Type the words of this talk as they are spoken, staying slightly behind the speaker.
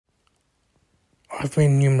I've made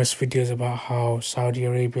numerous videos about how Saudi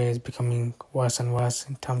Arabia is becoming worse and worse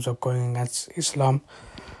in terms of going against Islam.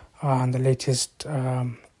 And the latest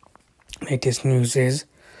news is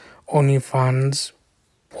Onlyfans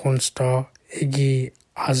pornstar iggy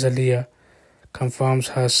Azalea confirms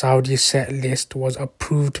her Saudi set list was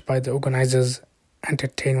approved by the organizers'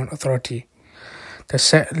 entertainment authority. The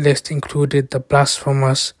set list included the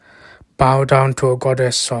blasphemous Bow Down to a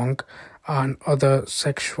Goddess song and other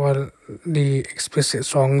sexually explicit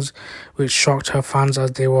songs, which shocked her fans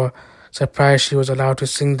as they were surprised she was allowed to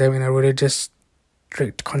sing them in a religious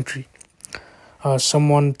strict country.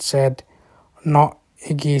 Someone said, not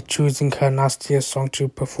Iggy choosing her nastiest song to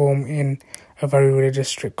perform in a very religious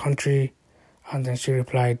strict country. And then she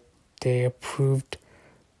replied, they approved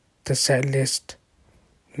the set list.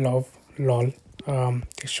 Love, lol.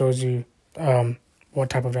 It shows you what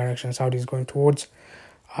type of direction Saudi is going towards.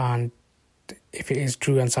 And if it is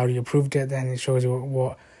true and Saudi approved it, then it shows you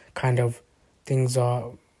what kind of things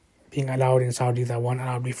are being allowed in Saudi that weren't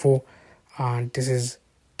allowed before. And this is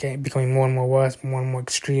becoming more and more worse, more and more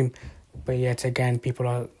extreme. But yet again,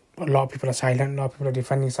 a lot of people are silent. A lot of people are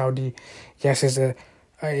defending Saudi. Yes,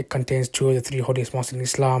 it contains two of the three holiest mosques in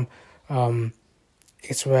Islam.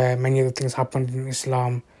 It's where many of the things happened in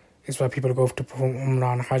Islam. It's where people go to perform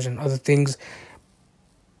Umrah and Hajj and other things.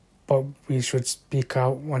 But we should speak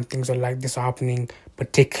out when things are like this are happening,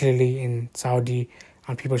 particularly in Saudi.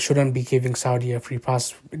 And people shouldn't be giving Saudi a free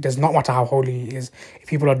pass. It does not matter how holy it is. If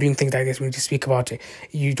people are doing things like this, we need to speak about it.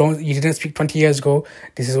 You didn't speak 20 years ago.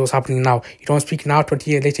 This is what's happening now. You don't speak now. 20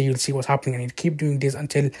 years later, you'll see what's happening, and you keep doing this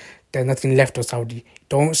until there's nothing left of Saudi.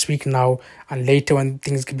 Don't speak now, and later when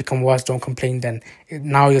things become worse, don't complain. Then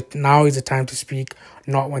now is the time to speak,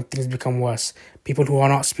 not when things become worse. People who are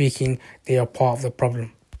not speaking, they are part of the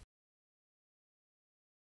problem.